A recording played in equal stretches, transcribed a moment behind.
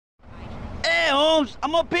Holmes,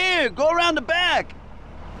 I'm up here. Go around the back.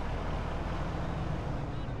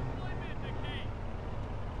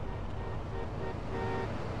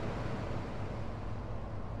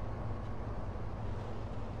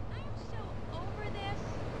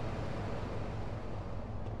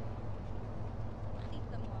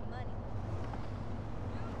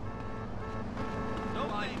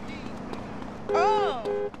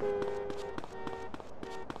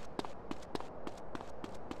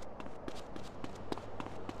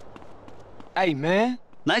 Hey, man.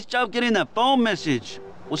 Nice job getting that phone message.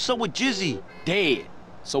 What's up with Jizzy? Dead.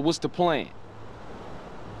 So what's the plan?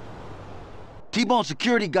 T-Bone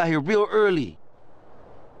security got here real early.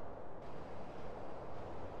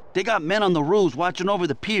 They got men on the roofs watching over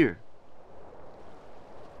the pier.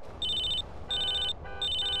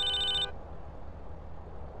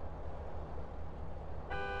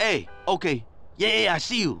 Hey, okay. Yeah, I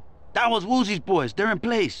see you. That was Woozy's boys. They're in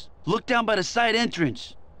place. Look down by the side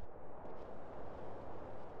entrance.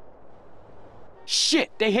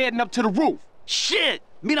 Shit, they heading up to the roof. Shit!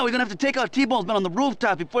 Mina, we're gonna have to take out T-Bone's men on the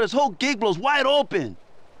rooftop before this whole gig blows wide open.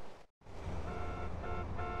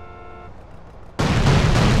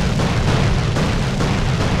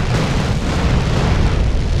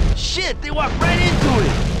 Shit, they walked right into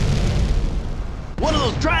it. One of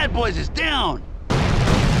those Dryad boys is down.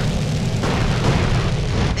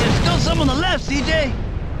 There's still some on the left, CJ.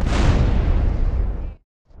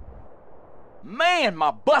 Man,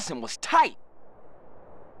 my busing was tight.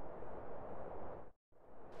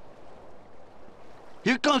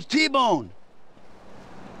 Here comes T-Bone.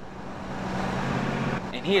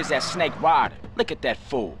 And here's that snake rider. Look at that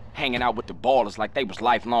fool, hanging out with the ballers like they was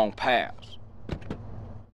lifelong pals.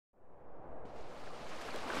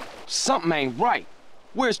 Something ain't right.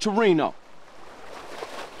 Where's Torino?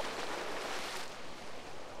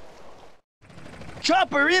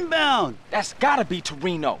 Chopper inbound. That's gotta be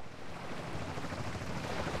Torino.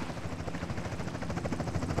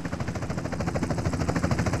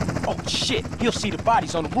 Oh shit, he'll see the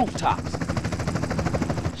bodies on the rooftops.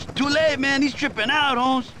 It's too late, man. He's tripping out,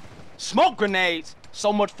 Holmes. Smoke grenades?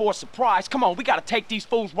 So much for a surprise. Come on, we gotta take these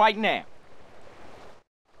fools right now.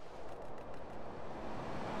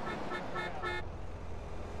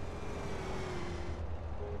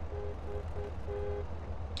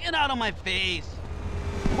 Get out of my face.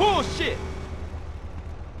 Bullshit!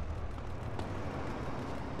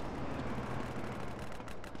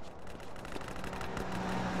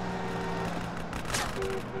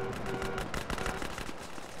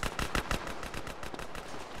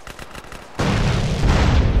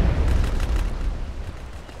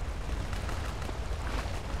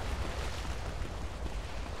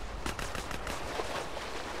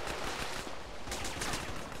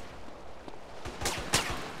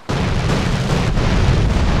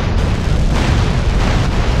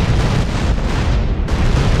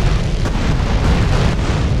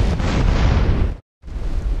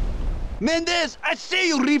 Mendez, I see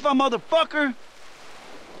you, Rifa motherfucker!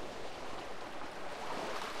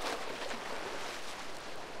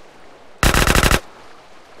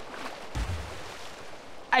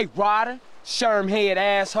 Hey, Ryder, sherm-head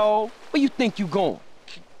asshole, where you think you going?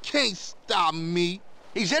 Can't stop me.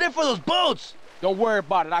 He's headed for those boats! Don't worry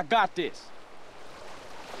about it, I got this.